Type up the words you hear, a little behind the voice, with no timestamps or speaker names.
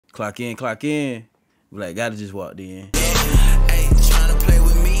Clock in, clock in. Like, gotta just walk in. Hey, tryna play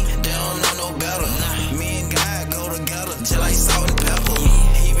with me, they don't know no better. Me and God go together, just like salt and pepper.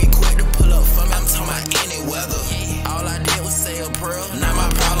 He be quick to pull up for me, I'm talking about any weather. All I did was say a prayer, now my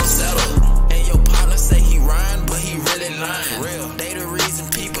problem settled. And your partner say he rhyme, but he really lying. Real, they the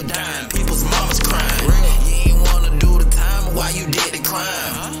reason people dying, people's mamas crying. Real, you ain't wanna do the time, why you did the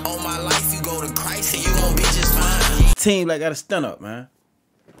crime? On my life, you go to Christ and you gon' be just fine. Team, like, gotta stand up, man.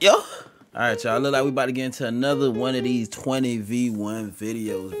 Yo. Alright, y'all, look like we about to get into another one of these 20v1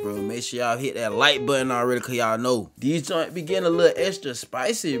 videos, bro. Make sure y'all hit that like button already, cause y'all know these joints be getting a little extra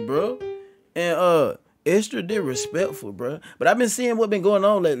spicy, bro. And extra disrespectful, bro. But I've been seeing what been going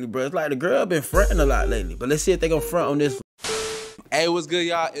on lately, bro. It's like the girl been fronting a lot lately. But let's see if they gonna front on this one. Hey, what's good,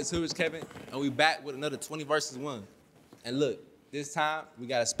 y'all? It's Rich Kevin, and we back with another 20 versus 1. And look, this time we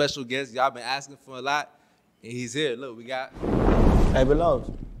got a special guest. Y'all been asking for a lot, and he's here. Look, we got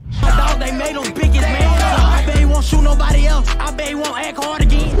BABEYLOS. They made them biggest man. I bet he won't shoot nobody else. I bet he won't act hard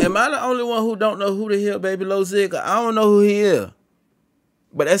again. Am I the only one who don't know who the hell BABEYLOS is? Cause I don't know who he is.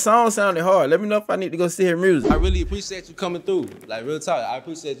 But that song sounded hard. Let me know if I need to go see her music. I really appreciate you coming through. Like, real talk, I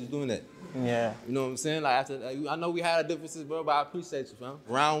appreciate you doing that. Yeah. You know what I'm saying? Like, I know we had our differences, bro, but I appreciate you, fam.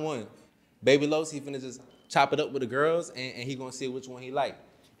 Round 1, BABEYLOS, he finna just chop it up with the girls, and he gonna see which one he like.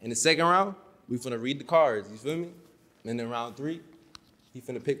 In the second round, we finna read the cards, you feel me? And then round 3, he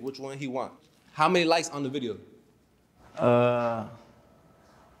finna pick which one he want. How many likes on the video? About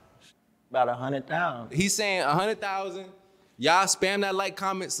 100,000. He's saying 100,000. Y'all spam that like,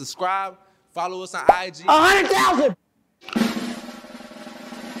 comment, subscribe, follow us on IG. 100,000.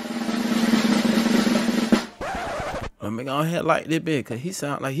 Let me go ahead like this bit, cause he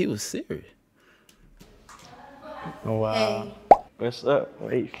sound like he was serious. Oh, wow. Hey. What's up?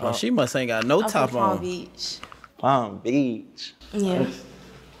 Where you from? Oh, she must ain't got no I'm top from Palm on. Beach. Palm Beach. Yeah.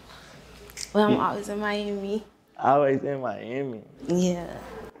 Well, I'm always in Miami. Always in Miami. Yeah.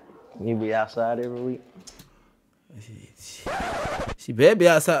 You be outside every week? She better be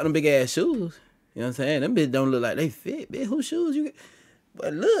outside them big ass shoes. You know what I'm saying? Them bitches don't look like they fit, bitch. Whose shoes you get?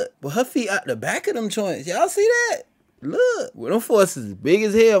 But look, but her feet out the back of them joints. Y'all see that? Look, well, them forces big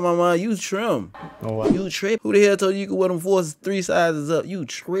as hell, mama. You trim. Oh, wow. You tripping. Who the hell told you could wear them forces 3 sizes up? You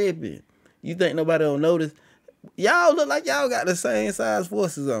tripping. You think nobody don't notice? Y'all look like y'all got the same size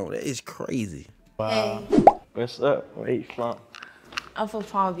forces on. That is crazy. Wow. Hey. What's up? Where you from? I'm from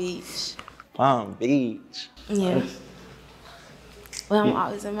Palm Beach. Palm Beach. Yeah. Well, I'm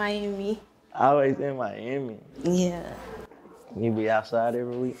always in Miami. Always in Miami. Yeah. You be outside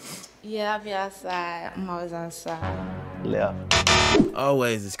every week? Yeah, I be outside. I'm always outside. Left.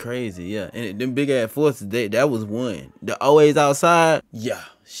 Always is crazy, yeah. And them big ass forces, that was one. The always outside, yeah,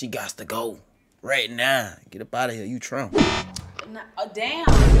 she got to go. Right now. Get up out of here, you Trump. Oh, damn.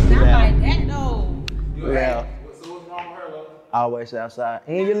 Not like that, though. Yeah. So what's wrong with her, though? Always outside.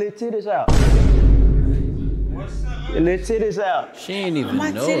 And your little titties out. Your little titties out. She ain't even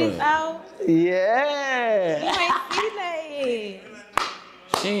My know titties it. out. Yeah. You ain't see that.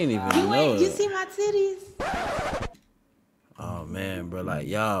 She ain't even know You it. see my titties? Oh, man, bro, like,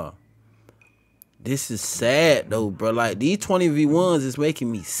 y'all. This is sad, though, bro. Like, these 20v1s is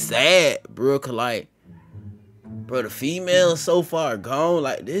making me sad, bro. Cause, like, bro, the females so far gone.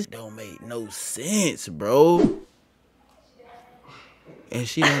 Like, this don't make no sense, bro. And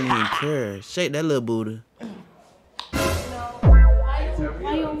she don't even care. Shake that little booty. Why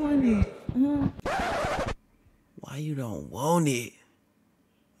you don't want it? Why you don't want it?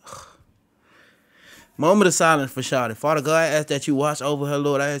 Moment of silence for Shawty. Father God, I ask that you watch over her,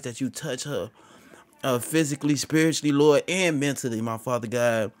 Lord. I ask that you touch her physically, spiritually, Lord, and mentally, my Father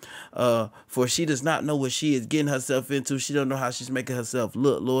God. For she does not know what she is getting herself into. She don't know how she's making herself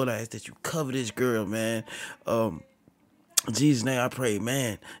look. Lord, I ask that you cover this girl, man. In Jesus' name I pray,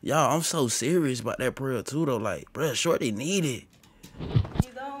 man. Y'all, I'm so serious about that prayer too, though. Like, bruh, shorty need it.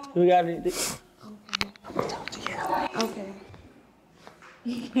 You don't? We got it. Okay.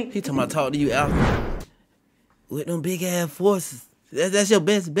 He talking about talk to you out with them big ass forces. That's your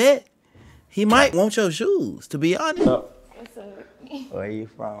best bet. He might want your shoes, to be honest. What's up? Where you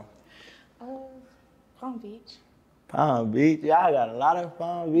from? Palm Beach. Palm Beach. Y'all got a lot of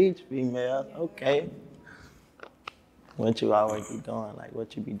Palm Beach females. Okay. What you always be doing? Like,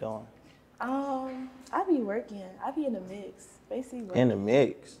 what you be doing? I be working. I be in the mix. Basically working. In the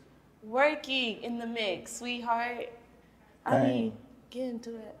mix. Working in the mix, sweetheart. I be Dang. getting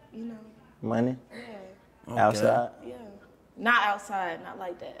to it, you know. Money? Yeah. Okay. Outside? Yeah. Not outside, not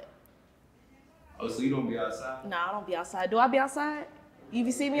like that. Oh, so you don't be outside? Nah, I don't be outside. Do I be outside? You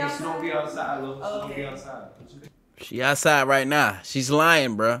be see me She outside? don't be outside, love. She don't be Okay. outside. She outside right now. She's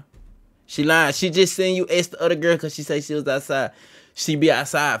lying, bruh. She lying. She just seen you ask the other girl because she said she was outside. She be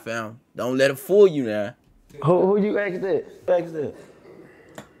outside, fam. Don't let her fool you now. Who you asked that? Who asked that?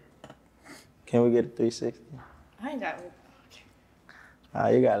 Can we get a 360? I ain't got it. Ah,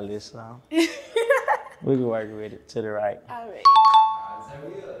 you got a list song. We can work with it to the right. All right.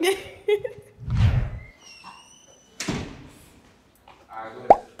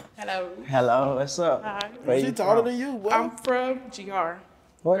 Hello. Hello, what's up? Hi. Where She you taller from? than you, boy. I'm from GR.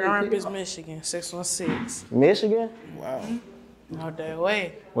 Where Grand you Rapids, from? Michigan, 616. Michigan? Wow. No that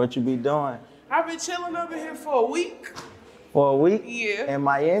way. What you be doing? I've been chilling over here for a week. For a week? Yeah. In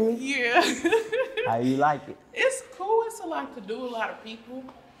Miami? Yeah. How you like it? It's cool. It's a lot to do. A lot of people.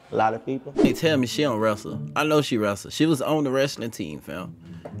 A lot of people? They tell me she don't wrestle. I know she wrestle. She was on the wrestling team, fam.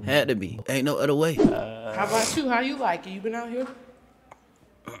 Had to be. Ain't no other way. How about you? How you like it? You been out here?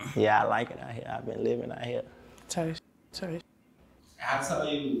 Yeah, I like it out here. I've been living out here. Taste. How tall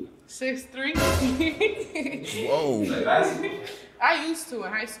you? 6'3". Whoa. I used to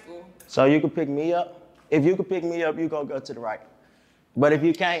in high school. So you can pick me up? If you can pick me up, you gonna go to the right. But if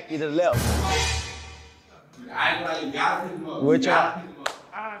you can't, either left. I ain't gonna lie, you gotta pick him up. Which You gotta one? pick him up.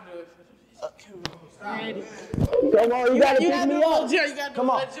 I'll do it for the Come on. Ready? Come on, you gotta You pick gotta do me a little up. jump. You gotta do Come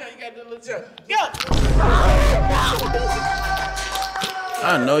a on. little jump. You gotta do a little jump. Go!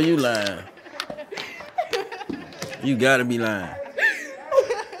 I know you lying. You gotta be lying.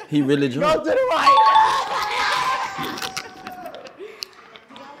 He really Go drunk. to the right.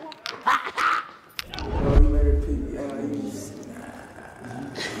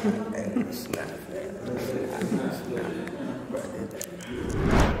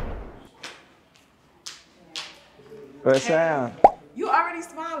 What's down? You already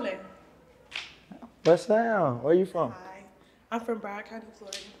smiling. What's down? Where you from? Hi. I'm from Broward County,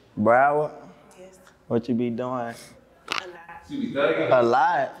 Florida. Broward? Yes. What you be doing? A lot. You be thugging? A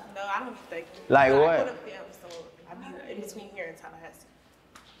lot. No, I don't be thinking. Like I what? go to film, so I be in between here and Tallahassee.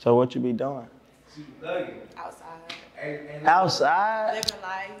 So what you be doing? You be thugging. Outside. Outside? Living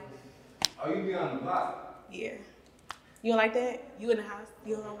life. Oh, you be on the block? Yeah. You don't like that? You in the house?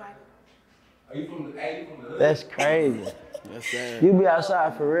 You don't like it? Are you from the hood? That's crazy. That's sad. You be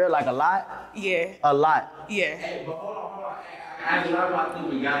outside for real, like a lot? Yeah. A lot. Yeah. Hey, but hold on. I think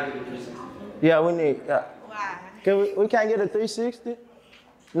we gotta get a 360. Yeah, we need. Why? Can we can't get a 360?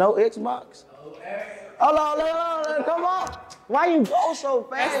 No Xbox? Hold on, come on. Why you go so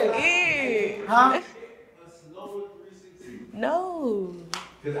That's fast? it. Huh? A slower 360. No.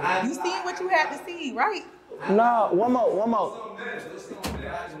 Cause I You seen what you had to see, right? No, one more.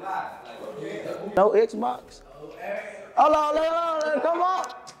 No Xbox? Hold on, come on.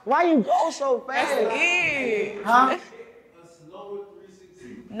 Why you go so That's fast? it. Huh? a slower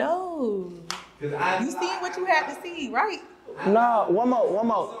 360. No. Cause I You seen what you had to see, right? No, one more. There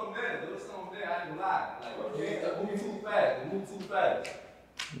was something there, I ain't gonna lie. Like, move too fast.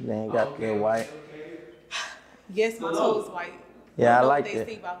 They ain't got the white. Yes, my toes white. Yeah, I Don't know like what that.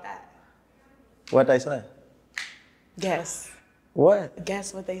 they say about that. What they say? Guess. What?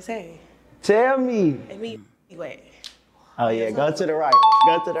 Guess what they say. Tell me. It mean wet. Oh yeah, go to the right.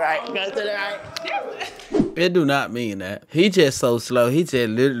 Go to the right. It do not mean that. He just so slow. He just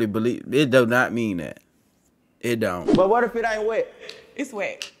literally believe. It do not mean that. It don't. But what if it ain't wet? It's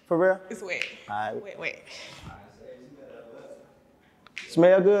wet. For real? It's wet. Alright. Wet.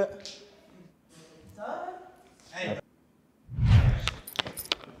 Smell good?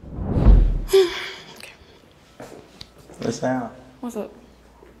 What's sound? What's up?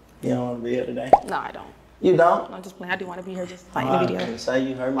 You don't want to be here today? No, I don't. You don't? I'm just playing. I do want to be here just like in the video. Say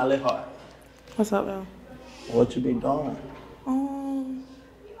you hurt my little heart. What's up, though? What you be doing?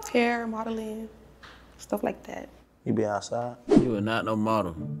 Hair, modeling, stuff like that. You be outside? You are not no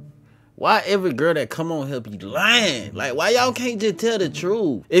model. Why every girl that come on here be lying? Like, why y'all can't just tell the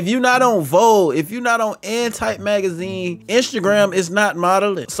truth? If you not on Vogue, if you not on N-Type magazine, Instagram is not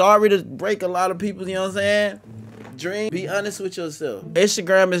modeling. Sorry to break a lot of people, you know what I'm saying? Dream, be honest with yourself.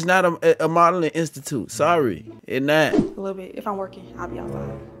 Instagram is not a modeling institute. Sorry, it not. A little bit. If I'm working, I'll be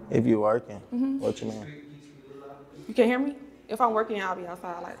outside. If you working, what you mean? You can't hear me? If I'm working, I'll be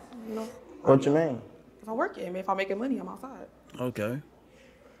outside. Like, you know, What you mean? if I'm working, I mean, if I'm making money, I'm outside. Okay.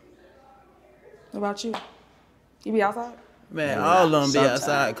 What about you? You be outside? Man, all of them be Sometimes,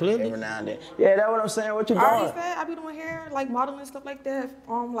 outside, clearly. Every now and then. Yeah, that's what I'm saying. What you I already doing? said I be doing hair, like modeling stuff like that,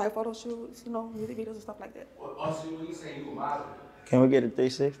 like photo shoots, you know, music videos and stuff like that. Also, when you say you a model, Can we get a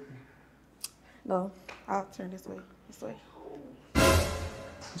 360? No, I'll turn this way. This way.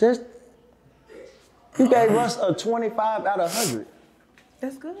 Just, you gave us a 25 out of 100.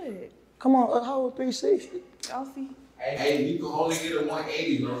 That's good. Come on, a whole 360. Y'all see? Hey, you can only get a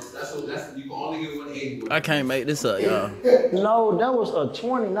 180, bro. You can only get 180. Bro. I can't make this up, y'all. No, that was a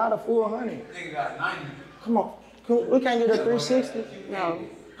 20, not a full 100. Nigga got 90. Come on. We can't get a 360? No.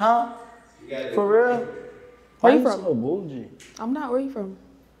 Huh? For real? Where Why you from? so bougie? I'm not. Where you from?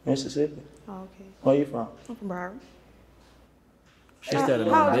 Mississippi. Oh, okay. Where you from? I'm from Broward. She started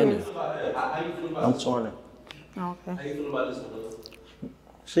How on old you? business. How you feel about I'm this? 20. Oh, okay. How you feel about this one, though?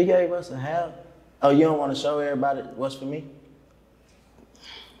 She gave us a half. Oh, you don't want to show everybody what's for me?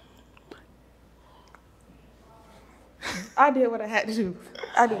 I did what I had to do.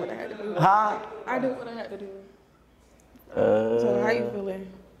 I did what I had to do. Huh? I did what I had to do. So how you feeling?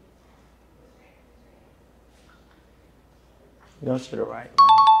 Go to the right.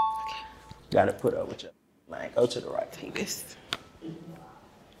 Okay. Gotta put up with you. Man, go to the right. Take this.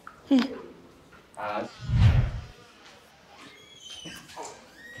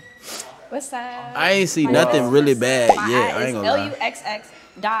 What's up? I ain't see nothing really bad My yet. I ad ain't is gonna lie.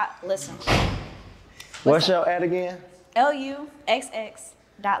 LUXX.listen. What's your ad again?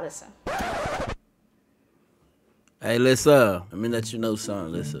 LUXX.listen. Hey, Lissa, let me let you know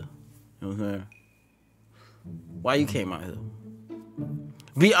something, Lissa. You know what I'm saying? Why you came out here?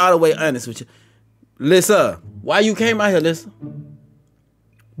 Be all the way honest with you. Lissa, why you came out here, Lissa?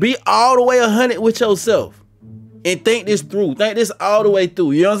 Be all the way 100 with yourself. And think this through. Think this all the way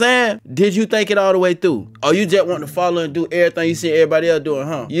through. You know what I'm saying? Did you think it all the way through? Or you just want to follow and do everything you see everybody else doing,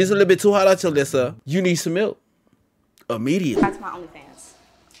 huh? You just a little bit too hot out your Lissa. You need some milk. Immediately. That's my OnlyFans.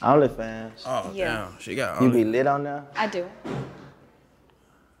 OnlyFans. Oh, Yeah. damn. She got You only be lit on there? I do.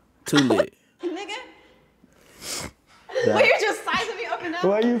 too lit. Nigga, Yeah. well, you're just sizing me up and down.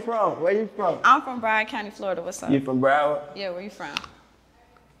 Where you from? Where you from? I'm from Bryan County, Florida. What's up? You from Broward? Yeah, where you from?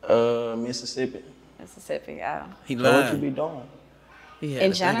 Mississippi. Mississippi. Yeah. He So what you lying. be doing? He had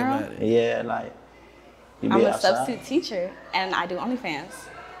In to think general? about it. Yeah, like, you be I'm a outside? substitute teacher, and I do OnlyFans.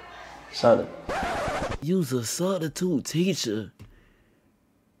 So You's a substitute teacher.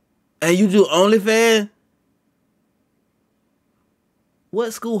 And you do OnlyFans?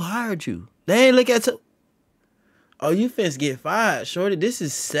 What school hired you? They ain't look at you. Oh, you finna get fired, shorty. This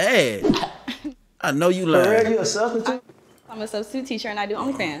is sad. I know you for real, lying. you a substitute? I'm a substitute teacher, and I do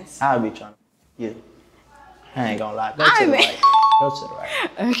OnlyFans. I'll be trying to, yeah. I ain't gonna lie. Go I to the mean- right. Go to the right.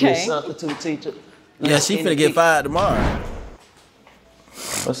 You a Okay. substitute teacher. Yeah, she finna get fired tomorrow.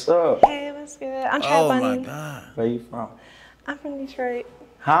 What's up? Hey, what's good? I'm Trap Oh my Bunny. God. Where you from? I'm from Detroit.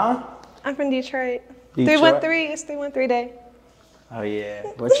 Huh? I'm from Detroit. Detroit? 313. It's 313 day. Oh yeah.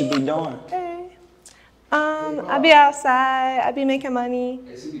 What you be doing? Hey. I be outside. I be making money.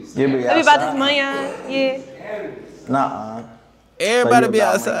 You be I be about this outside? money on. Yeah. Nuh-uh. Everybody you be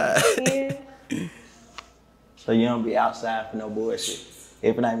about outside. Yeah. So you don't be outside for no bullshit.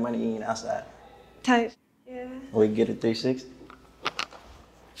 If it ain't money, you ain't outside. Type. Yeah. We can get a 360.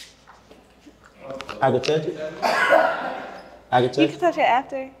 I can touch it. I can You touch can it touch it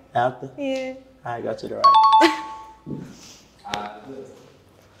after. after. Yeah. I go to the right.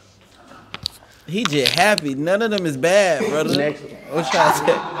 He just happy. None of them is bad, brother. Next one. I'm trying to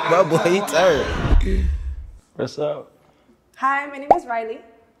say, my boy, he turned. What's up? Hi, my name is Riley.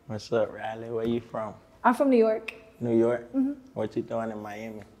 What's up, Riley? Where you from? I'm from New York. New York? What you doing in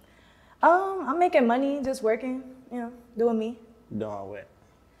Miami? I'm making money, just working, doing me. Doing what?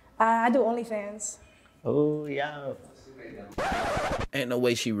 I do OnlyFans. Oh, yeah. Ain't no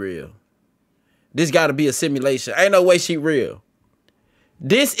way she real. This gotta be a simulation. Ain't no way she real.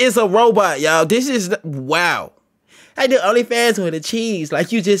 This is a robot, y'all. This is, wow. I do OnlyFans with the cheese.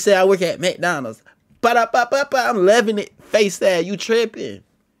 Like you just said, I work at McDonald's. Ba-da-ba-ba-ba. I'm loving it. Face that. You tripping.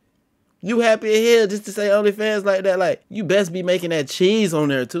 You happy as hell just to say OnlyFans like that. Like, you best be making that cheese on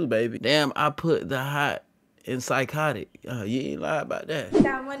there too, baby. Damn, I put the hot in psychotic. You ain't lie about that.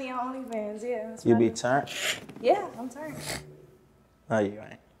 Got money on OnlyFans, yeah. That's You what I be do. turned? Yeah, I'm turned. No, you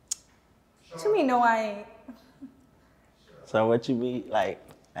ain't. What you mean, no, I ain't? So what you be, like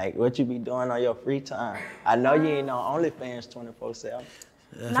what you be doing on your free time? I know you ain't on OnlyFans 24/7.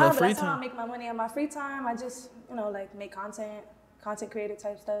 That's No, her but free that's how I time. make my money on my free time. I just, like make content creator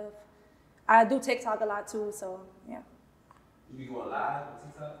type stuff. I do TikTok a lot too, so yeah. You be going live on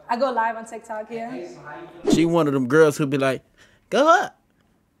TikTok? I go live on TikTok, yeah. She one of them girls who be like, go up,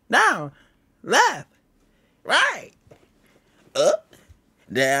 down, left, right, up,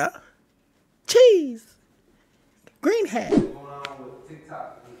 down, cheese, green hat. What's going on with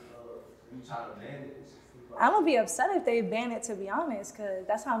TikTok? You trying to ban it? I'm gonna be upset if they ban it, to be honest, cause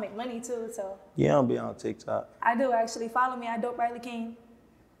that's how I make money too. So You don't be on TikTok. I do actually follow me. I Dope Riley King.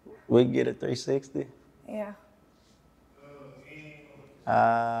 We can get a 360.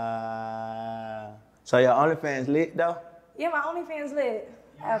 So your OnlyFans lit though? Yeah, my OnlyFans lit.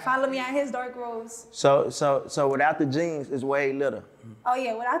 Follow me on his dark rose. So without the jeans, it's way litter. Oh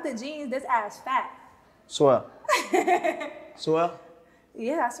yeah, without the jeans, this ass fat. Swear. Swear?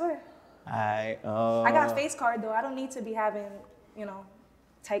 Yeah, I swear. I got a face card though. I don't need to be having,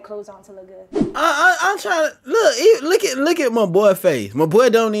 tight clothes on to look good. I'm trying to look at my boy face. My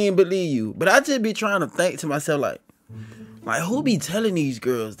boy don't even believe you, but I just be trying to think to myself like who be telling these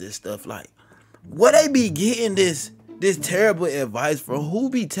girls this stuff? Like, what they be getting this terrible advice from?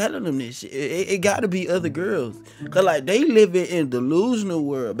 Who be telling them this shit? It got to be other girls, cause like they living in delusional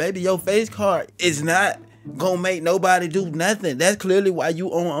world, baby. Your face card is not gonna make nobody do nothing. That's clearly why you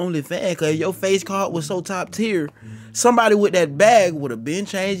on OnlyFans, cause your face card was so top tier. Somebody with that bag would have been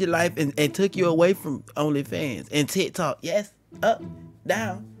changed your life and took you away from OnlyFans and TikTok. Yes, up,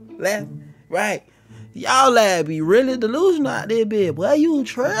 down, left, right. Y'all lad be really delusional out there, bitch. Boy, you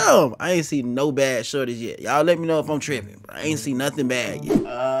trim. I ain't seen no bad shorties yet. Y'all let me know if I'm tripping, but I ain't seen nothing bad yet.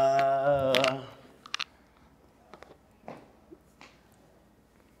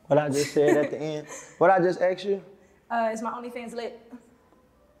 What I just said at the end. What I just asked you? Is my OnlyFans lit?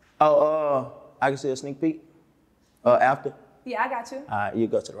 Oh, I can see a sneak peek. After. Yeah, I got you. All right, you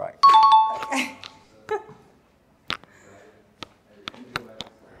go to the right. Okay.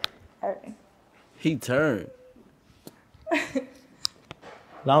 All right. He turned.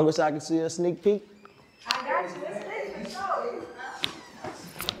 Long as I can see a sneak peek. I got you. It's lit for sure.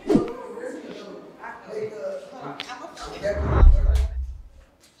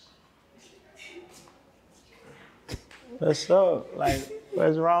 What's up? Like,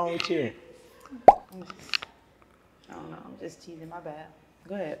 what's wrong with you? I don't know. I'm just teasing. My bad.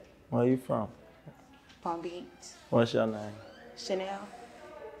 Go ahead. Where you from? Palm Beach. What's your name? Chanel.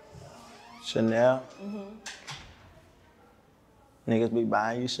 Chanel? Mm-hmm. Niggas be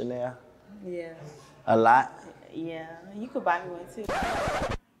buying you Chanel? Yeah. A lot? Yeah. You could buy me one too.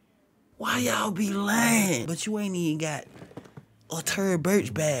 Why y'all be lying? But you ain't even got a Turd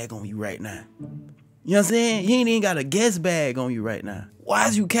Birch bag on you right now. You know what I'm saying? You ain't even got a Guess bag on you right now. Why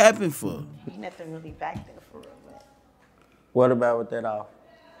is you capping for? Ain't nothing really back there for real. But... What about with that off?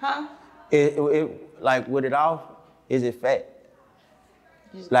 Huh? Like with it off, is it fat?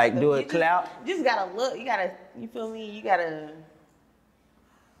 Like do it clout? You just gotta look. You feel me? You gotta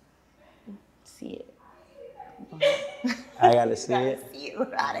see it. I gotta see it. See it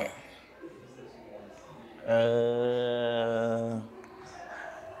without it.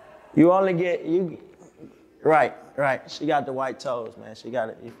 You only get right. She got the white toes, man. She got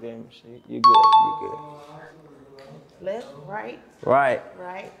it. You feel me? You good. Left, right. Right.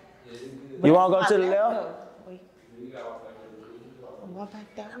 You wanna go to the left? Wait. I'm going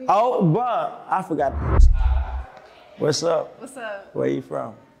back that way. Oh, bruh, I forgot. What's up? What's up? Where you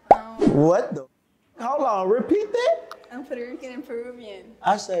from? What the? Hold on, repeat that? I'm Puerto Rican and Peruvian.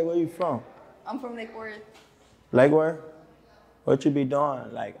 I say, where you from? I'm from Lake Worth. Lake Worth? What you be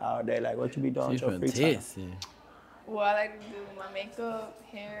doing, like, all day? Like, what you be doing with your free time? Well, I like to do my makeup,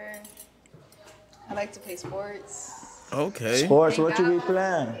 hair. I like to play sports. Okay. Sports, what you be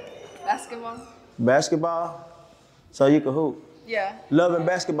playing? Basketball. Basketball? So you can hoop? Yeah. Loving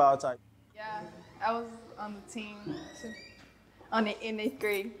basketball type? Yeah, I was on the team too, in 8th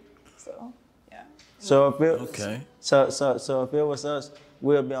grade, so yeah. So if it okay. So if it was us,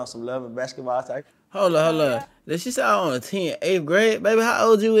 we'll be on some loving basketball type. Hold on. Did she say I on a team 8th grade? Baby, how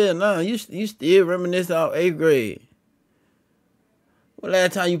old you is now? You still reminiscing on 8th grade. When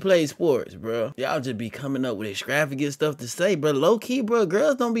last time you played sports, bro? Y'all just be coming up with extravagant stuff to say, bro. Low key, bro,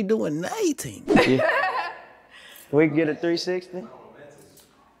 girls don't be doing nothing. Yeah. We can get a 360.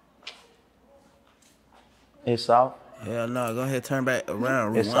 It's soft. Hell no, go ahead, turn back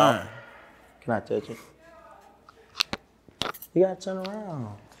around, It's rewind. soft. Can I touch it? You gotta turn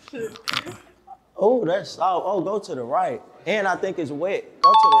around. Oh, that's soft. Oh, go to the right. And I think it's wet.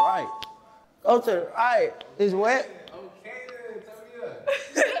 Go to the right. Go to the right. It's wet. Okay then, tell me up.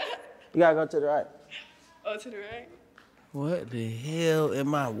 You gotta go to the right. Oh, to the right. What the hell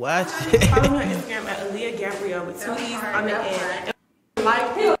am I watching? Follow me on Instagram at Aaliyah Gabrielle with 2 E's on the end.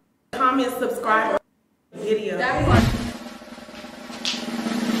 Like, comment, subscribe, video.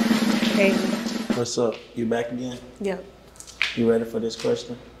 Hey. What's up? You back again? Yep. You ready for this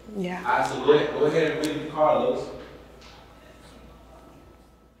question? Yeah. All right, so go ahead and read the Carlos.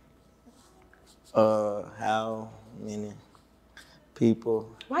 How many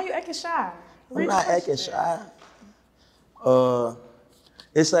people? Why you acting shy? I'm not acting shy.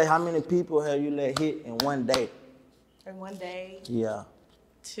 It say how many people have you let hit in one day? In one day? Yeah.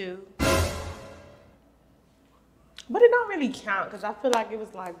 2. But it don't really count because I feel like it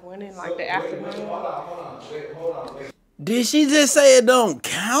was like one in like the afternoon. Hold on. Did she just say it don't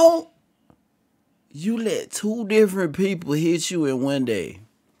count? You let 2 different people hit you in one day.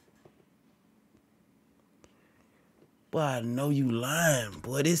 Boy, I know you lying,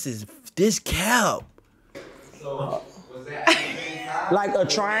 boy. This cap. So, was that at the same time? Like a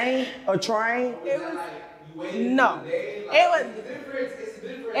train? A train? No.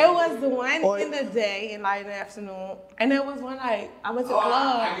 It was the one in the day and like in the afternoon. And there was one like, I went to the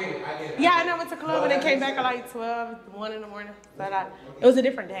club. I get it. Yeah, and I went to the club and then came back at like 12, 1 in the morning. But it was a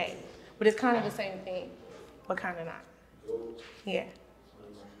different day. But it's kind of the same thing, but kind of not. Yeah.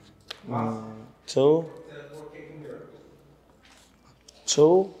 2.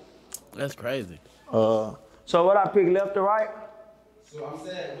 2. That's crazy. So what I pick, left or right? So I'm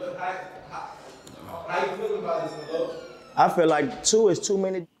saying, how you feel about this, Lil? I feel like 2 is too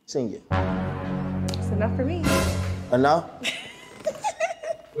many in you. It's enough for me. Enough?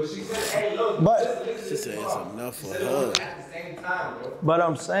 But she said, hey, look, But She said it's enough for her. at the same time, bro. but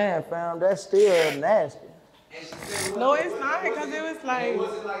I'm saying, fam, that's still nasty. No, it's not because it was like,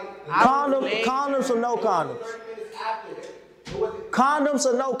 Condoms or no condoms? Condoms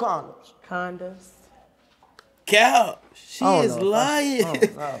or no condoms? condoms. Cap. She I don't is know. lying. I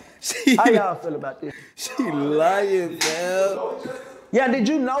don't know. She, How y'all feel about this? she lying, fam. Yeah, did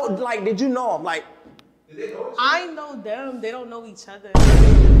you know them? Like, I know them. They don't know each other.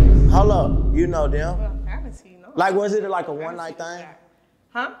 hold up, you know them? Well, fantasy, no. Like, was it like a one night thing?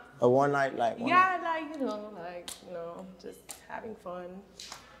 Huh? A one night, like one night? Yeah, just having fun.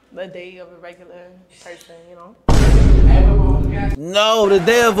 The day of a regular person, No, the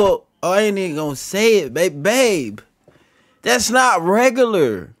devil. Oh, I ain't even gonna say it, babe. That's not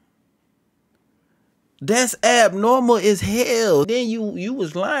regular. That's abnormal as hell. Then you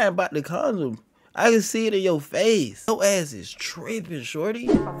was lying about the condom. I can see it in your face. Your ass is tripping, shorty.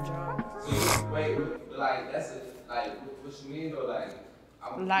 Wait, like, that's it. Like, what you mean, though?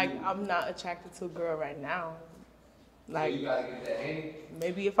 Like, I'm not attracted to a girl right now. Like, you gotta get that handy.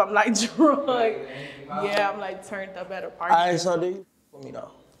 maybe if I'm like drunk, yeah, I'm like turned up at a party. All right, so do you for me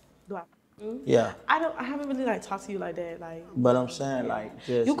though? Do I? Yeah. I haven't really like talked to you like that. Like, But I'm saying like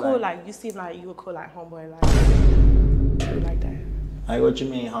just you cool, like you seem like you a cool like homeboy, like that. Like what you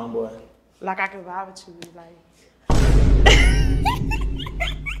mean, homeboy? Like I can vibe with you,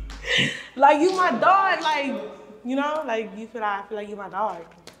 like you my dog, like like I feel like you my dog.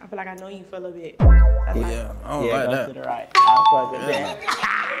 I feel like I know you for a little bit. That's Yeah, I don't Yeah, like go that. to the right. I'll fuck with that.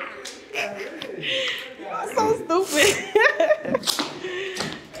 You're so stupid.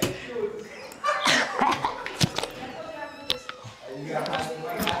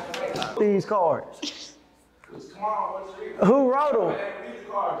 These cards. Who wrote them?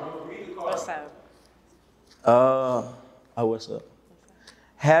 What's up? What's up?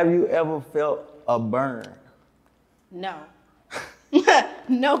 Have you ever felt a burn? No.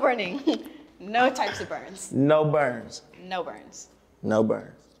 No burning. No types of burns. No burns. No burns. No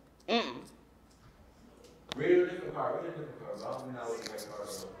burns. Mm-mm. Read a different card. I don't know what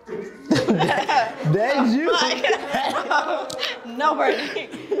cards. That's you. No burning.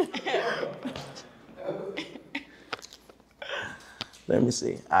 Let me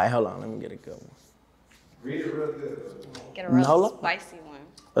see. All right, hold on. Let me get a good one. Read it real good. Get a real Hold up. spicy one.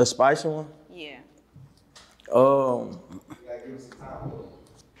 A spicy one? Yeah. You gotta give us some time.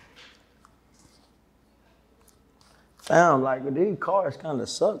 Fam, like these cards kind of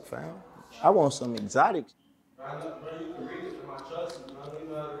suck, fam. I want some exotic. Bro, you can read it from my trust. You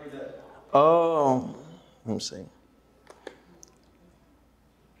know how to read that. Let me see.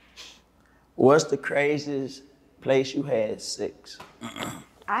 What's the craziest place you had sex?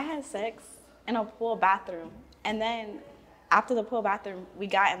 I had sex in a pool bathroom, and then after the pool bathroom, we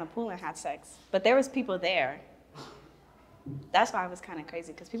got in the pool and had sex. But there was people there. That's why it was kind of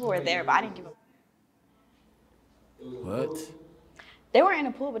crazy, because people were there, but I didn't give a. What? They were in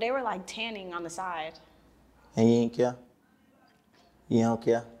the pool, but they were like tanning on the side. And you ain't care? You don't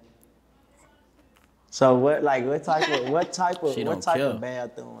care? So what type of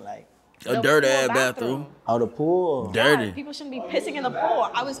bathroom, like? A dirty ass bathroom. Oh, the pool? Dirty. Yeah, people shouldn't be pissing in the pool.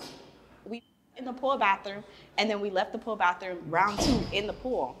 We in the pool bathroom, and then we left the pool bathroom round 2 in the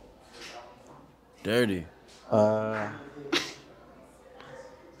pool. Dirty.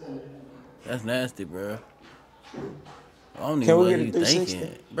 That's nasty, bro. I don't even know what you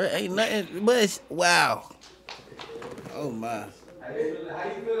thinking. Bro, ain't nothing but wow. Oh my. How you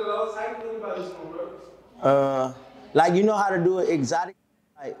feel, Los? How you feel about this one, bro? Like you know how to do it exotic?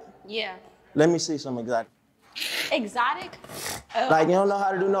 Like, Yeah. let me see some exotic. Exotic? Like you don't know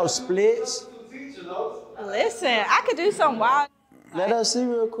how to do no splits? Listen, I could do some wild. Let us see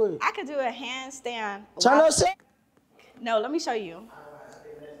real quick. I could do a handstand. Turn us up. No, let me show you.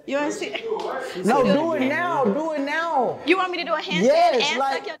 You want to see? No, do it now. Do it now. You want me to do a handstand Yes, and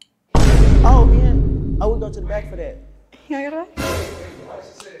like. suck your? Oh, yeah. Oh, we go to the back for that. You want to go to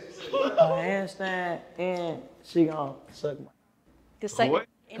the back? A handstand and she gonna suck my. Just suck in the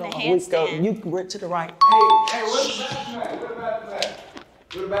Come on, handstand. you can to the right. Hey, where's the bathroom at?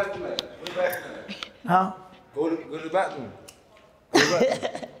 Where the bathroom at? Where the bathroom at? Huh? Go to the bathroom.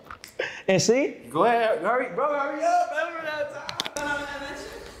 And see? Go ahead, hurry, bro, hurry up,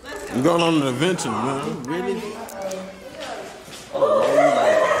 man. You going on an adventure, man? Really?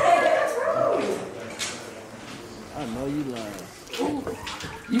 I know you lying.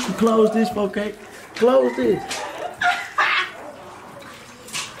 You can close this, okay? Close this.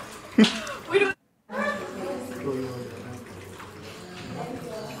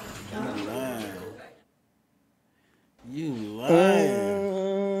 You lying.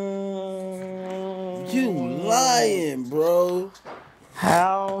 You lying, bro.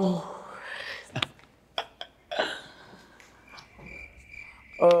 How?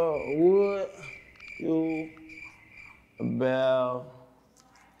 Would you bail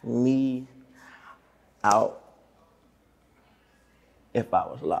me out if I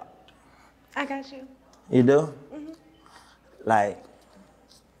was locked? I got you. You do? Like,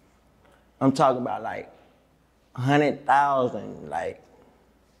 I'm talking about like 100,000. Like,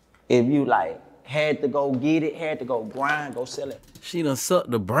 if you like had to go get it, had to go grind, go sell it. She done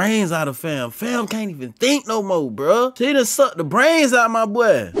sucked the brains out of fam. Fam can't even think no more, bruh. She done sucked the brains out of my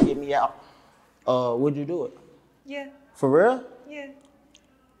boy. Get me out. Would you do it? Yeah. For real? Yeah.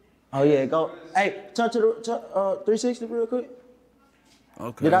 Oh yeah, go. Hey, turn to the 360 real quick.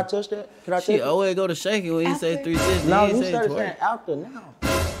 Okay. Did I touch that? Can I touch She it? always go to shaking when he say 360. No, he you say started twerk. saying after now.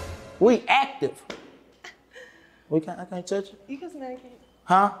 We active. I can't touch it. You can smack it.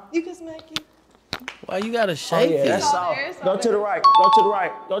 Huh? You can smack it. Why you gotta Oh shake yeah, it? that's all all. there, it's Go all to the there. right. Go to the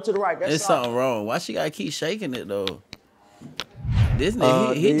right. Go to the right. That's There's all. something wrong. Why she gotta keep shaking it though? This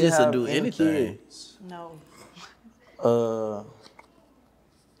nigga, he Do you just to have do any anything. kids? No. Hold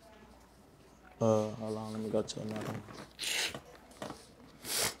on, let me go to another one.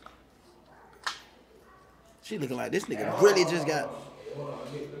 She looking like this nigga really just got.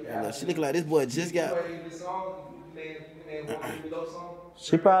 She looking like this boy just got.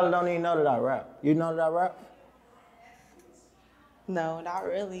 She probably don't even know that I rap. You know that I rap? No, not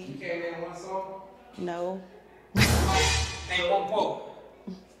really. You can't name one song? No. Name one quote.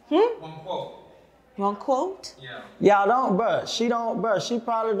 One quote. One quote? Yeah. Y'all don't, bruh. She don't, bruh. She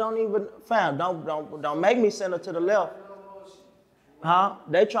probably don't even, fam, don't make me send her to the left. Huh?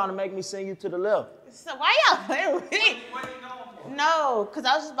 They trying to make me send you to the left. So why y'all playing with me? No, because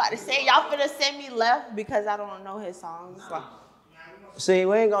I was just about to say, y'all finna send me left because I don't know his songs. Like, See,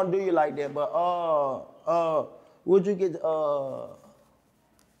 we ain't gonna do you like that, but would you get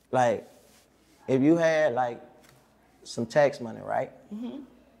like if you had like some tax money, right? mm-hmm.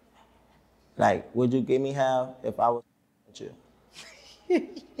 Like, would you give me half if I was with you?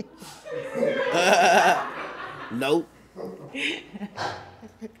 Nope.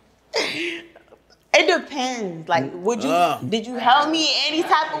 It depends. Like, did you help me any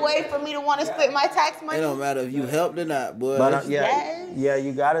type of way for me to want to split my tax money? It don't matter if you helped or not, boy. But Yes. yeah,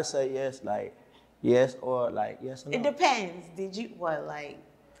 you gotta say yes, like yes or like yes or no. It depends. Did you, what, like,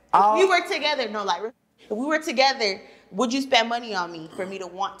 I'll- if we were together, no, like, if we were together, would you spend money on me for me to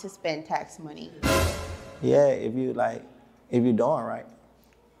want to spend tax money? Yeah, if you doing right.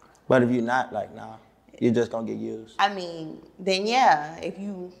 But if you're not, like, nah, you're just gonna get used. I mean, then yeah, if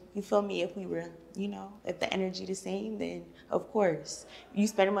you feel me, if we were, you know, if the energy the same, then of course. You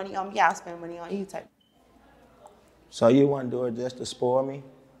spend money on me, I'll spend money on you type. So you want to do it just to spoil me?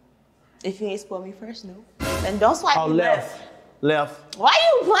 If you ain't spoil me first, no. Then don't swipe me left. Left. Why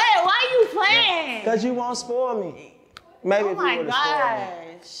you playing? Why you playing? Because you won't spoil me. Maybe Oh if you my would've spoiled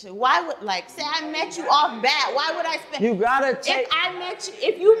me. gosh. Why would, like, say I met you off bat, why would I spend? You gotta take.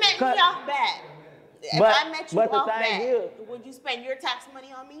 If you met me off bat, if I met you but the off thing bat, is- would you spend your tax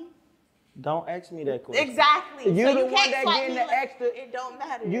money on me? Don't ask me that question. Exactly. You So the you one can't that swipe getting me the left. extra. It don't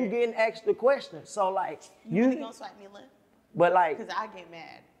matter. You getting extra questions. So like You really gonna swipe me left? But like. Because I get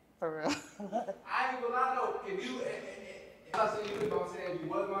mad. For real. I ain't gonna lie though, if I say you was gonna say if you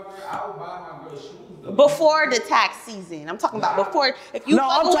was my girl, I would buy my girl shoes though. Before the tax season. I'm talking about before. If you No,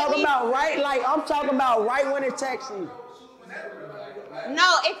 I'm fuck with talking me- about right. Like I'm talking about right when it's tax season.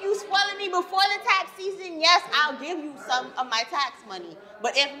 No, if you spoiling me before the tax season, yes, I'll give you some of my tax money.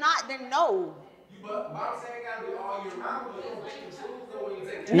 But if not, then no. You But I'm saying gotta be all year round, but you don't pick and choose though when you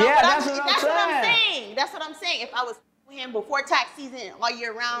take care. Yeah, but that's what I'm saying. That's what I'm saying. If I was with him before tax season all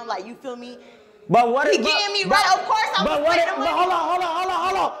year round, like you feel me? But what he if getting me right? Of course I But would what spend if, the but money.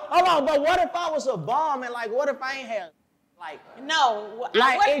 hold on. But what if I was a bum and like, what if I ain't had, like, no,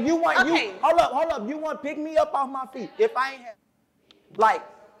 like what, if you want, okay. you hold up, you want to pick me up off my feet if I ain't had, like,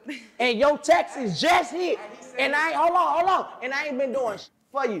 and your tax is just hit, and I ain't hold on, and I ain't been doing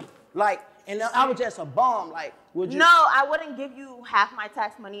for you, like, and I was just a bum, like, would you? No, I wouldn't give you half my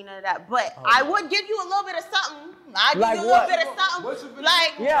tax money, none of that. But I would give you a little bit of something. I'd give Like you a little what? bit of something.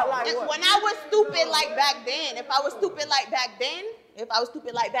 Like, Yeah, like if, what? when I was stupid like back then, if I was stupid like back then,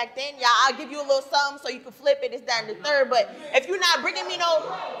 yeah, I'll give you a little something so you can flip it, this, that, and the third. But if you're not bringing me no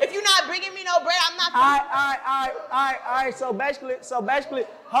bread, I'm not. All right. So basically,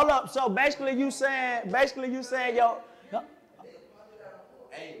 hold up. So basically, you saying, yo.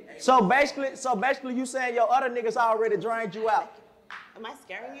 So basically, you saying your other niggas already drained you out. Am I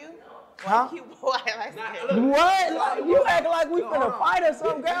scaring you? Huh? Why am I scaring you? What? Like, you act like we finna fight or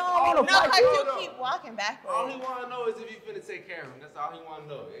something, girl. I don't wanna fight you. No, because you keep walking backwards. All he wanna know is if you finna take care of him. That's all he wanna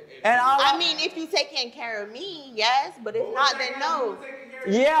know. I mean, if you taking care of me, yes. But if not, then no.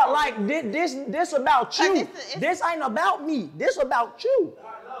 Yeah, like this about you. This ain't about me. This about you.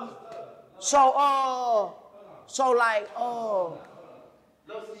 So like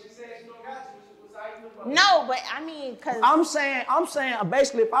No, but I mean, cause I'm saying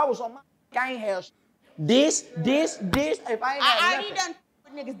basically if I was on my I ain't have this, if I ain't have I already nothing. done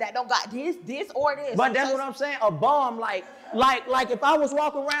with niggas that don't got this or this. But that's what I'm saying, a bum, like if I was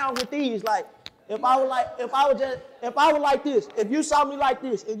walking around with these, like if I was like this, if you saw me like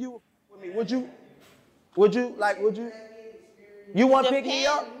this, if you were with me, would you want to pick me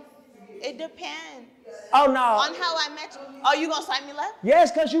up? It depends. Oh no. On how I met you. Oh, you gonna swipe me left?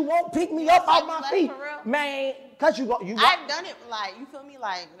 Yes, cause you won't pick me up off my feet, for real? man. Cause you I've done it, like, you feel me,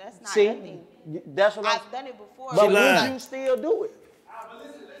 like that's not see, nothing. that's what I've done it before. But would you still do it?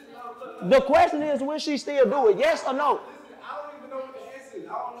 The question is, will she still do it? Yes or no? I don't even know what the answer is.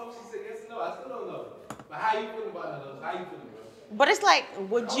 I don't know if she said yes or no. I still don't know. But how you feeling about it, though? How you feeling, bro? But it's like,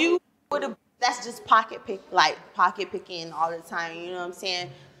 that's just pocket picking all the time, you know what I'm saying?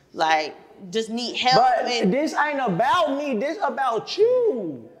 Like, just need help. But this ain't about me. This about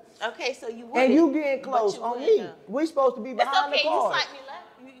you. Okay, so you would. And you getting close on me. We supposed to be behind the car. It's okay,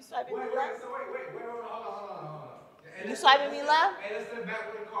 you swiping me left? So wait, hold on. You swiping me left? Hey, let's step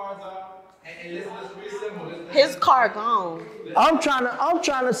back where the cars are. And let's reassemble. His car gone. I'm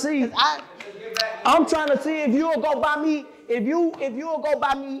trying to see. I'm trying to see if you'll go buy me. If you'll go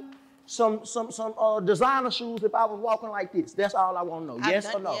buy me some designer shoes if I was walking like this. That's all I want to know.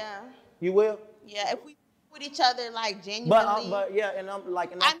 Yes or no? Yeah. You will? Yeah, if we with each other like genuinely. But yeah, and I'm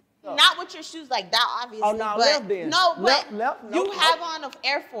like. I'm not with your shoes like that, obviously. Oh, no, but left then. No, but left, you have on an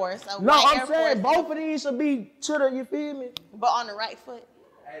Air Force. I'm saying both of these should be to the, you feel me? But on the right foot.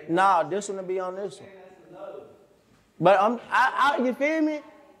 Nah, this one will be on this one. But you feel me?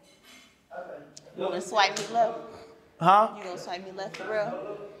 You gonna swipe me left? Huh? You gonna swipe me left for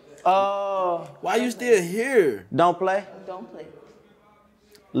real? Why you still here? Don't play? Don't play.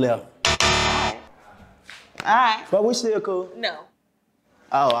 Left. All right. But we still cool. No.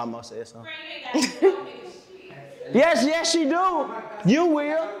 Oh, I must say something. Yes, she do. You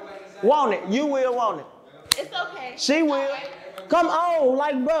will want it. You will want it. It's okay. She will. Come on,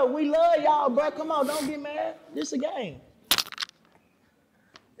 like, bro, we love y'all, bro. Come on, don't get mad. This a game.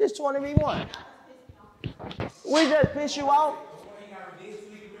 This 20v1. We just piss you off.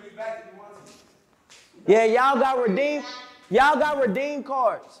 Yeah, y'all got redeemed. Y'all got redeemed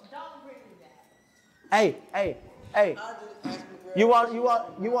cards. Hey. You want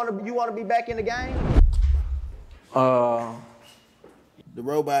to be back in the game? The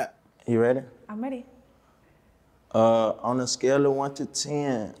robot. You ready? I'm ready. On a scale of 1 to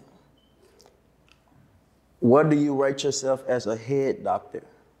 10, what do you rate yourself as a head doctor?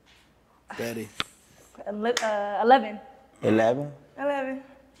 Daddy. 11. 11? 11.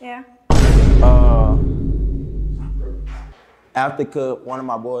 Yeah. After could one of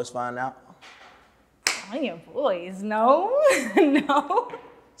my boys find out? One of your boys? No. No.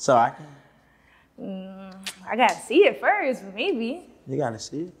 So I can? I gotta see it first, maybe. You gotta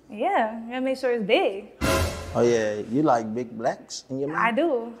see it? Yeah, you gotta make sure it's big. Oh yeah, you like big blacks in your mouth? I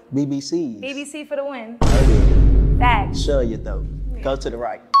do. BBCs. BBC for the win. Oh, yeah. Facts. Show you though. Go to the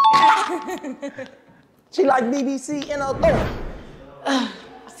right. She like BBC in her throat.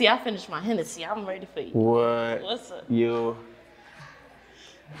 See, I finished my Hennessy. I'm ready for you. What? What's up? You.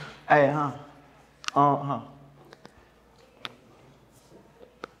 Hey,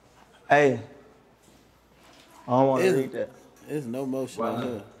 Hey, don't want to read that. There's no motion on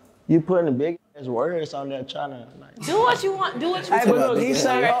here. You putting the big ass words on there trying to like. Do what you want. Do what you Hey, but look, he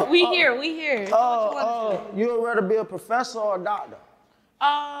say, we here. you would rather be a professor or a doctor?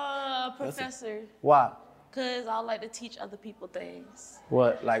 Professor. Why? Cause I like to teach other people things.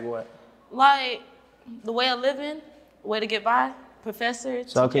 What? Like what? Like the way of living, way to get by. Professor.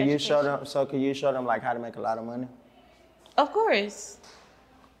 So can you show them? So can you show them like how to make a lot of money? Of course.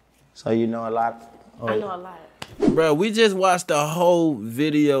 So you know a lot. I know a lot. Bro, we just watched the whole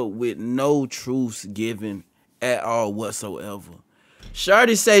video with no truths given at all whatsoever.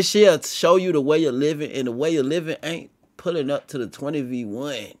 Shorty say she'll show you the way you're living, and the way you're living ain't pulling up to the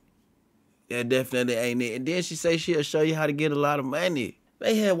 20v1. That definitely ain't it. And then she say she'll show you how to get a lot of money.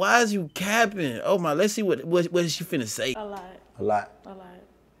 Man, why is you capping? Oh my, let's see what is she finna say. A lot. A lot. A lot.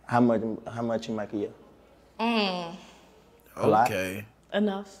 How much you make a year? A okay. lot?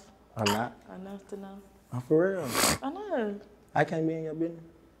 Enough. Or not? Enough to know. Oh, for real? I know. I can't be in your business.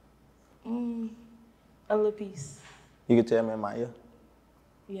 A little piece. You can tell me in my ear.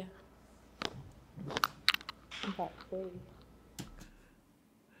 Yeah. About 40.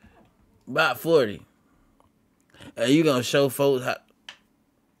 About 40. And you gonna show folks how.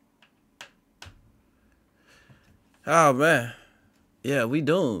 Oh man. Yeah, we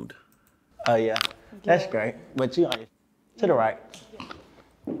doomed. Oh yeah. That's great. But you on your to the right.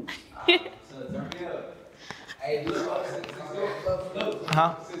 Hey, look,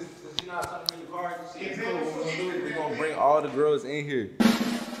 Huh? Since you're not trying to bring the cards, we're gonna bring all the girls in here.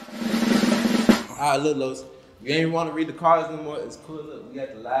 All right, look, Los. You ain't want to read the cards anymore. It's cool. Look, we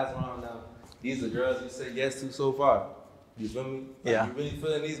got the last round now. These are girls you said yes to so far. You feel me? Yeah. You really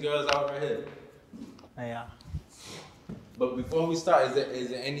feeling these girls out right here? Yeah. But before we start, is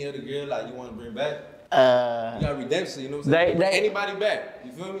there any other girl like you want to bring back? You got redemption, you know what I'm saying? Bring anybody back.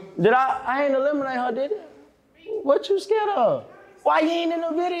 You feel me? Did I ain't eliminate her, did it? What you scared of? Why you ain't in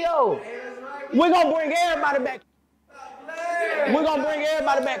the video? We're gonna bring everybody back. We're gonna bring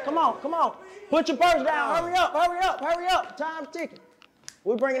everybody back. Come on, come on. Put your purse down. Hurry up, hurry up, hurry up. Time's ticking.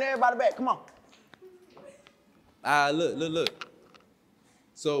 We're bringing everybody back. Come on. Look.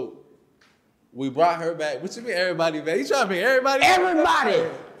 So, we brought her back. What you mean everybody back? You trying to bring everybody back? Everybody.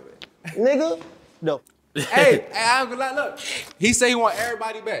 Nigga. No. Hey, I'm gonna lie, look. He say he want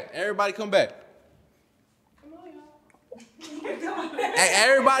everybody back. Everybody come back. Hey,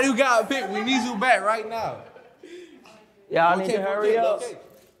 everybody who got a pick, we need you back right now. Y'all need to hurry up.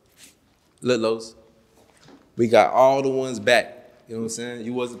 Look, Los. We got all the ones back. You know what I'm saying?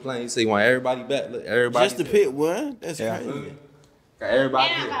 You wasn't playing. You say you want everybody back. Look, everybody. Just to pick one? That's crazy. Got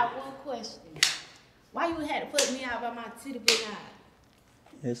everybody. And I got one question. Why you had to put me out by my titty big eye?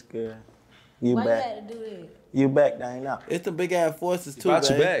 It's good. You Why back. you had to do that? You back, that ain't out. It's the big ass forces too, Brought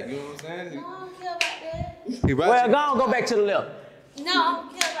you babe. back. You know what I'm saying? No, I don't care about that. Well, go back to the left. No, I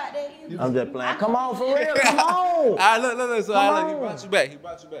don't care about that either. I'm just playing. Come on, for real. Come on. All right, look. So, Come look, he on. brought you back. He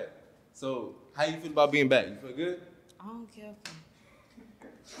brought you back. So, how you feel about being back? You feel good? I don't care.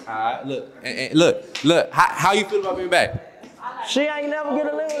 All right, look. And look. How you feel about being back? She ain't never get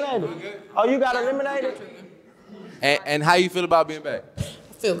eliminated. Oh, you got eliminated? And how you feel about being back? I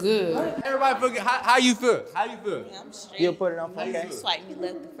feel good. Everybody feel good. How you feel? How you feel? Yeah, I'm straight. You'll put it on You 4K. swiped me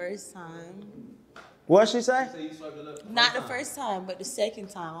left the first time. What she say? Not the first time, but the second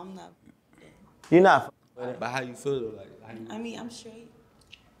time. I'm not. You not with it. But how you feel though? I mean, I'm straight.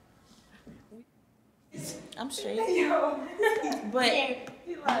 I'm straight. But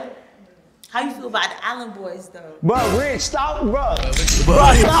how you feel about the Island Boys though? Bro, Rich, stop, bro.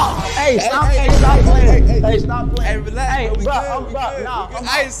 Bro, stop. Hey, stop. Hey, stop playing. Hey, stop playing. Hey, relax. Hey, bro, we bro, good, I'm we bro, good, nah, we good. I'm I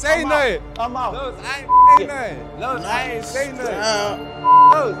ain't out. say nothing. I'm out. Los, I ain't say nothing. Los, I ain't say nothing.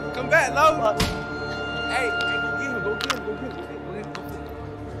 Los, come back, Los. Hey, go get him.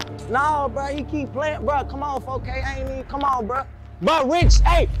 No, bro, he keep playing. Bro, come on, 4K. I ain't even, come on, bro. Bro, Rich,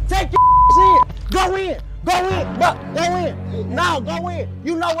 hey, take your in. Go in, bro, go in. No, go in.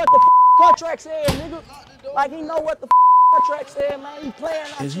 You know what the contract said, nigga. Like, he know what the contract said, man. He playing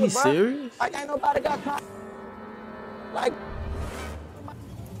that Is shit, he bro. serious? Like, ain't nobody got time. Like,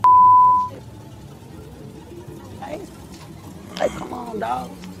 hey, come on, dog.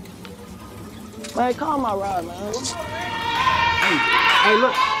 Man, call my ride, man. Hey,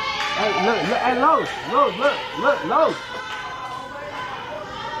 look. Hey, Los.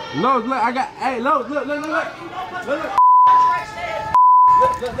 Los, look, I got, hey, Los, look. Now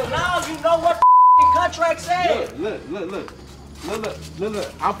you know what the contract said. Look.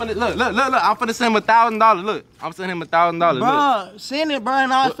 I'm finna send him $1,000. Look, I'm sending him $1,000. Bro, send it, bro,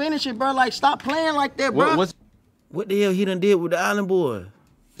 and I'll finish it, bro. Like, stop playing like that, bro. What the hell he done did with the Island Boy?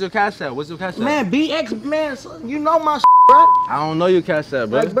 your cash app? What's your cash app? Man, BX, man, son, you know my bro. I don't know your cash app,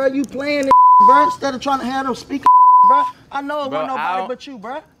 bro. Like, bro, you playing this, bro, instead of trying to have them speak, bro. I know it wasn't nobody but you,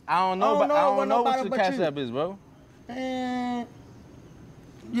 bro. I don't know, but I don't know what your cash you. app is, bro. And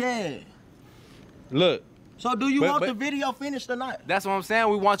yeah. Look. So do you want the video finished or not? That's what I'm saying.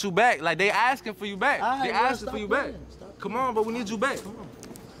 We want you back. Like, they asking for you back. Right, they asking for you back. Come on, but we need you back. Come on.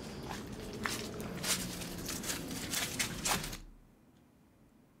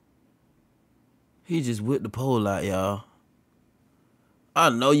 He just whipped the pole out, y'all. I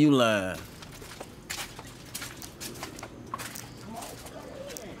know you lying.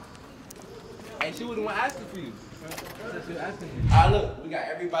 And she was the one asking for you. All right, look, we got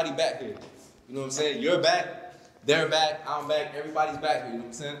everybody back here. You know what I'm saying? You're back, they're back, I'm back, everybody's back here. You know what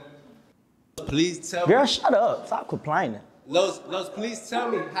I'm saying? Please tell me. Girl, shut up. Stop complaining. Los, please tell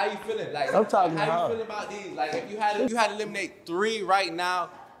me how you feeling. Like, I'm talking how about. you feeling about these? Like, if you had to eliminate 3 right now,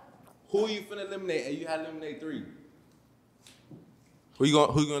 who you finna eliminate? And you had to eliminate 3. Who you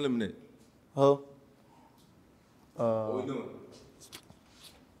gonna eliminate? Who? What we doing?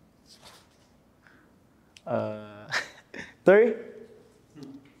 3?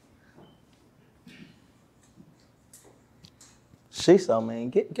 She so mean.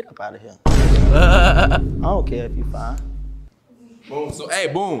 Get up out of here. I don't care if you fine. Boom. So hey,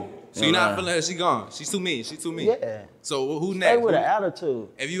 boom. So you're not feeling her? She gone. She's too mean. She's too mean. Yeah. So who next? Stay with an attitude.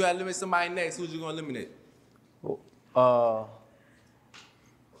 If you had to eliminate somebody next, who's you gonna eliminate? Oh,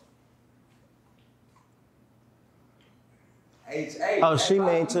 she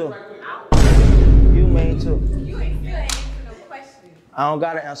mean too. You mean too. You ain't still answer no question. I don't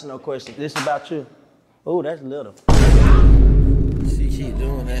gotta answer no question. This is about you. Oh, that's little. She keep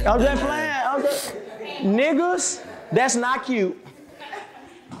doing that. I'm just playing. Niggas, that's not cute.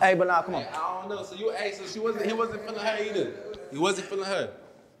 Hey, but now come on. I don't know. So he wasn't feeling her either. He wasn't feeling her.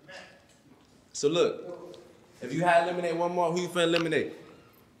 So look, if you had to eliminate one more, who you finna eliminate?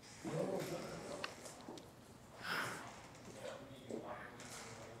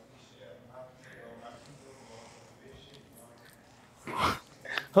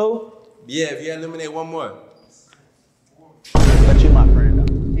 Who? Yeah, if you had to eliminate one more. But you my friend though.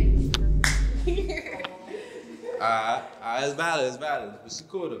 Alright, it's valid. But she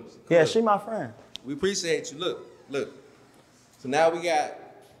cool though. She cool. Yeah, she my friend. We appreciate you. Look. So now we got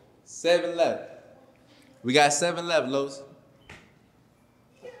 7 left. We got 7 left, Los.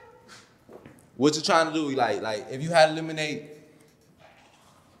 What you trying to do? Like, if you had to eliminate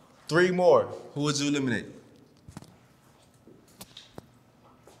 3 more, who would you eliminate?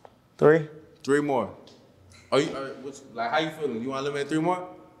 3? 3 more. How you feeling? You want to eliminate 3 more?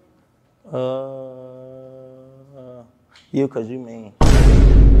 You, cause you mean.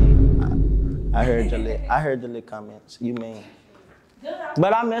 I heard your lit comments. You mean.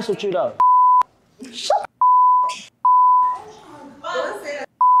 But I mess with you though. Shut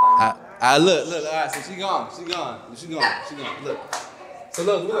Look. All right, so she gone. Look. So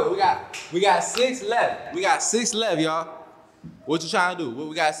look, we got 6 left. We got 6 left, y'all. What you trying to do?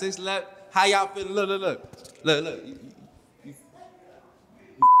 We got 6 left. How y'all feeling? Look.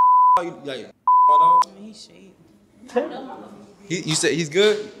 He's shit. You said he's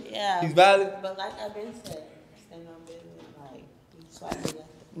good? Yeah. He's valid? But like I've been said, stand on business. Like, that's why I did that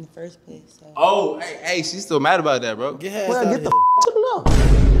in the first place. So. Oh, hey, she's still mad about that, bro. Well, get the to the left.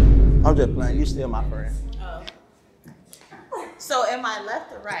 I'm just playing. You still my friend. Oh. So am I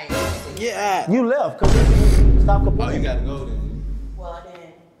left or right? Yeah. You left because you stop complaining. Oh, you gotta go then. Well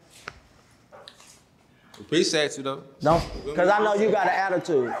then. Appreciate you though. Don't, because I know you got an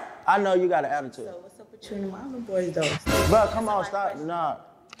attitude. So what's up with you and the Mama boys though? Bro, come on, stop. Nah.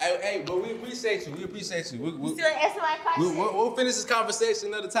 Hey, but we appreciate you. You still answer my question? We'll finish this conversation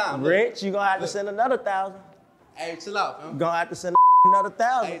another time. Rich, you gonna have to send another 1,000. Hey, chill out, fam. Gonna have to send another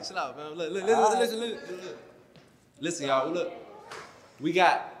 1,000. Hey, chill out, fam. Listen. Listen, y'all. Look, we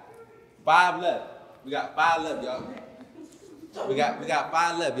got 5 left. We got 5 left, y'all. We got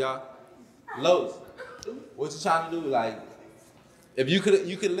 5 left, y'all. Los, what you trying to do? Like, if you could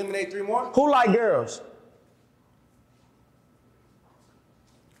eliminate 3 more? Who like girls?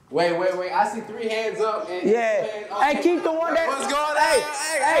 Wait. I see 3 hands up. And Yeah. Hey, keep the one that. What's going on?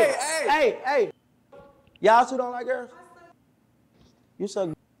 Hey. Y'all two don't like girls? You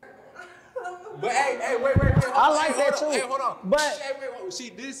so. But hey, wait. I like that too. Hey, hold on. But she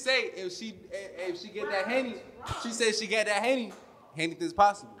did say if she get that Henny, she said she got that Henny. Anything's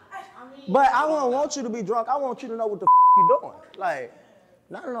possible. But I don't want you to be drunk. I want you to know what the you doing. Like,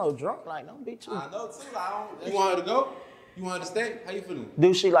 no drunk. Like, don't be too. I know too. You want her to go? You want her to stay? How you feeling?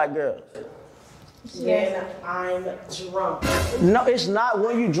 Do she like girls? When I'm drunk. No, it's not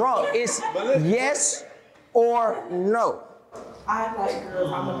when you drunk. It's yes or no. I like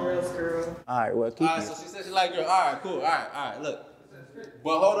girls. I'm a girl's girl. All right, well, keep All right, so she said she like girls. All right, cool. All right, look.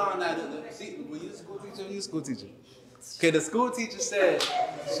 But hold on now. See, were you a school teacher? You a school teacher? Okay, the school teacher said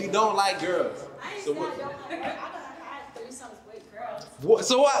she don't like girls. So what?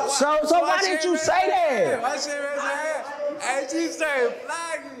 So what? So why didn't you say that? Why she raise her hand? And she started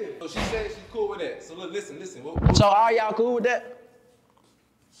flagging. So she said she's cool with that. So look, listen. So are y'all cool with that?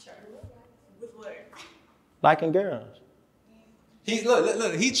 Sure. With what? Liking girls. He's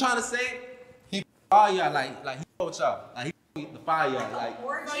look. He trying to say he all y'all like he coach y'all. Like he the fire y'all like.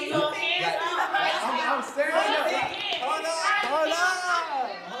 So you don't care? I'm staring at you.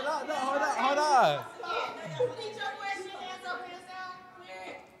 Hold on.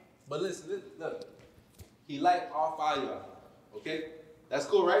 But listen, look. He like all five of y'all. Okay? That's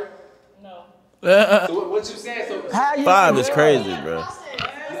cool, right? No. So what you saying? So Five is crazy, bro.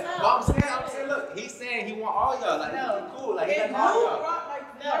 I'm saying, look, he's saying he want all y'all. Like, No. he cool. Like, he If like all you y'all. brought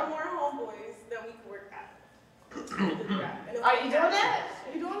like more homeboys, then we can work out. Are you doing that?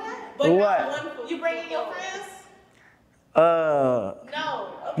 You doing that? But What? You bringing your friends? No.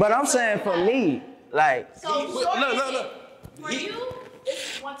 But I'm saying for me, like. So Look. For you,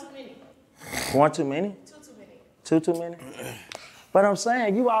 it's one too many. One too many? Two too many. Two too many? But I'm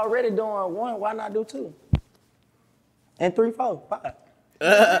saying you already doing one, why not do two? And 3, 4, 5.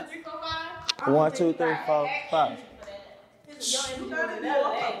 3, 4, 5. 1, 2, 3, 4, 5.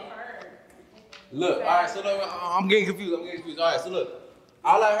 Look, all right, so look, I'm getting confused. All right, so look,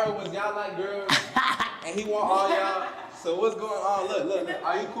 all I heard was y'all like girls, and he want all y'all. So what's going on? Look.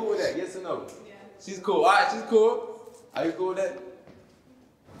 Are you cool with that? Yes or no? Yeah. She's cool. All right, she's cool. Are you cool with that?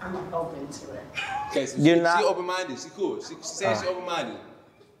 I'm open to it. Okay, so You're she not- open-minded. She cool. She saying she open-minded.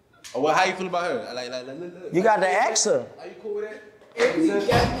 Oh, well, how you feel about her? Look. You got to ask her. Are you cool with that? If you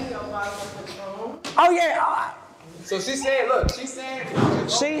get me a bottle of Patron. Oh, yeah. So she's saying, look, she's saying.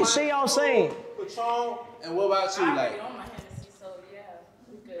 She on scene. Patron, and what about you? Like, On my Hennessy, so yeah,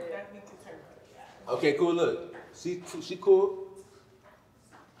 we good. That means it's her. okay, cool. Look, she cool.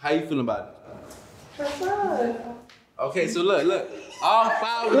 How you feeling about it? What's up? Okay, so look. All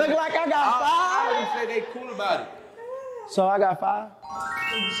five of Look them. like I got all five. of them say they cool about it. So I got 5?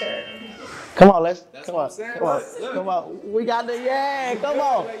 Sure. Come on, let's. That's Come what on. I'm saying. Come on. Look. Come on. We got the, yeah, come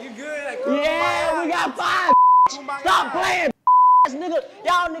on. Like, you good? Like, Yeah, we got 5. Stop playing, ass nigga.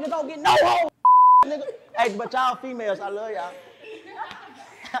 Y'all niggas don't get no hoes, nigga. Hey, but y'all females, I love y'all.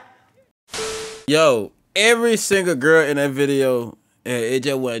 Yo, every single girl in that video, it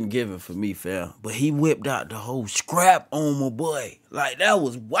just wasn't given for me, fam. But he whipped out the whole scrap on my boy. Like, that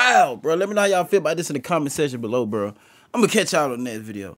was wild, bro. Let me know how y'all feel about this in the comment section below, bro. I'm gonna catch y'all on the next video.